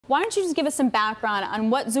why don't you just give us some background on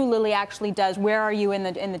what Zulily actually does? Where are you in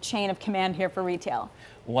the chain of command here for retail?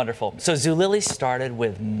 Wonderful. So Zulily started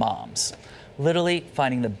with moms, literally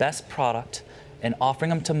finding the best product and offering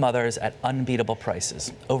them to mothers at unbeatable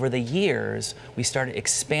prices. Over the years, we started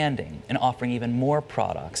expanding and offering even more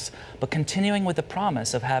products, but continuing with the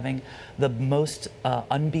promise of having the most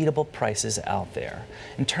unbeatable prices out there.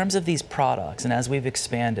 In terms of these products, and as we've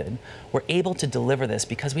expanded, we're able to deliver this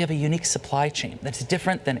because we have a unique supply chain that's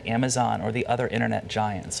different than Amazon or the other internet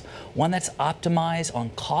giants, one that's optimized on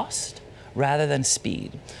cost rather than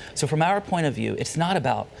speed. So from our point of view, it's not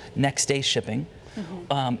about next day shipping.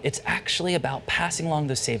 It's actually about passing along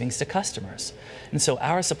those savings to customers. And so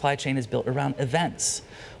our supply chain is built around events.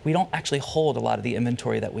 We don't actually hold a lot of the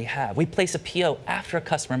inventory that we have. We place a PO after a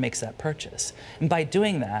customer makes that purchase. And by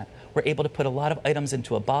doing that, we're able to put a lot of items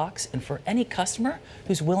into a box. And for any customer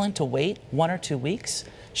who's willing to wait 1 or 2 weeks,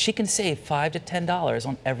 she can save $5 to $10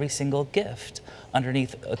 on every single gift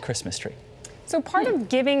underneath a Christmas tree. So part of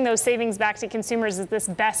giving those savings back to consumers is this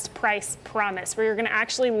best price promise, where you're going to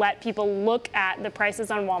actually let people look at the prices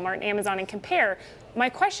on Walmart and Amazon and compare. My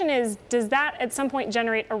question is, does that at some point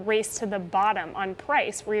generate a race to the bottom on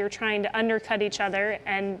price, where you're trying to undercut each other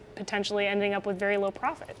and potentially ending up with very low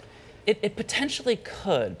profit? It potentially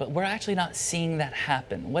could, but we're actually not seeing that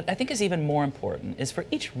happen. What I think is even more important is for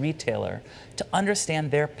each retailer to understand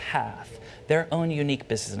their path, their own unique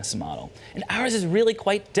business model. And ours is really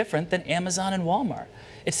quite different than Amazon and Walmart.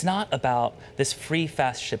 It's not about this free,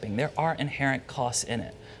 fast shipping. There are inherent costs in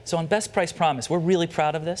it. So on Best Price Promise, we're really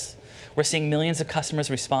proud of this. We're seeing millions of customers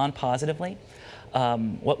respond positively.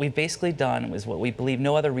 What we've basically done is what we believe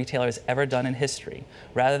no other retailer has ever done in history.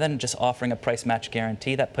 Rather than just offering a price match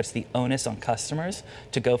guarantee that puts the onus on customers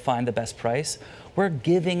to go find the best price, we're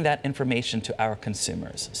giving that information to our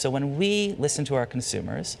consumers. So when we listen to our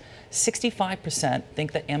consumers, 65%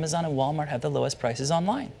 think that Amazon and Walmart have the lowest prices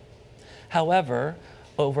online. However,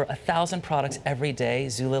 over 1,000 products every day,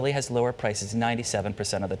 Zulily has lower prices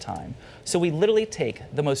 97% of the time. So we literally take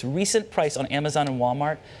the most recent price on Amazon and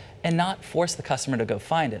Walmart and not force the customer to go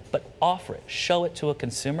find it, but offer it, show it to a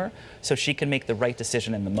consumer so she can make the right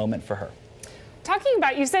decision in the moment for her. Talking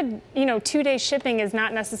about, you said, 2-day shipping is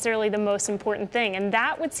not necessarily the most important thing, and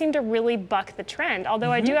that would seem to really buck the trend.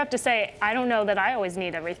 Although I do have to say, I don't know that I always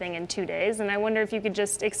need everything in 2 days, and I wonder if you could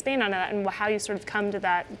just expand on that and how you sort of come to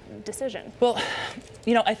that decision. Well,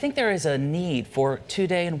 I think there is a need for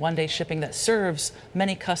 2-day and 1-day shipping that serves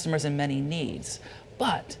many customers and many needs.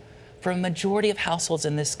 But for a majority of households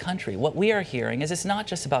in this country, what we are hearing is it's not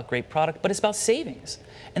just about great product, but it's about savings.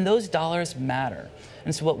 And those dollars matter.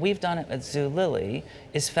 And so what we've done at Zulily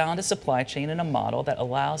is found a supply chain and a model that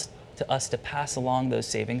allows us to pass along those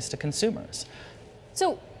savings to consumers.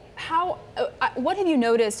 So what have you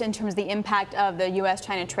noticed in terms of the impact of the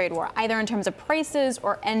U.S.-China trade war, either in terms of prices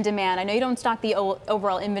or end demand? I know you don't stock the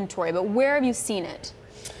overall inventory, but where have you seen it?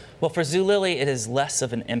 Well, for Zulily, it is less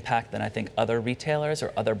of an impact than I think other retailers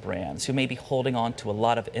or other brands who may be holding on to a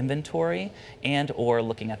lot of inventory and or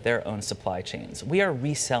looking at their own supply chains. We are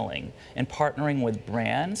reselling and partnering with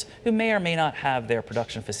brands who may or may not have their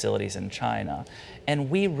production facilities in China.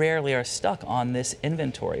 And we rarely are stuck on this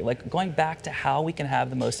inventory. Like going back to how we can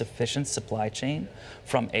have the most efficient supply chain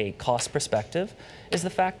from a cost perspective is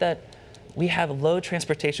the fact that we have low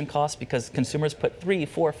transportation costs because consumers put 3,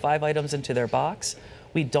 4, 5 items into their box.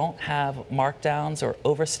 We don't have markdowns or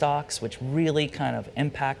overstocks, which really kind of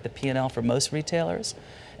impact the P&L for most retailers.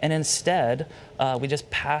 And instead, we just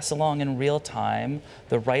pass along in real time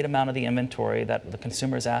the right amount of the inventory that the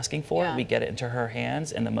consumer is asking for. Yeah. We get it into her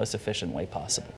hands in the most efficient way possible.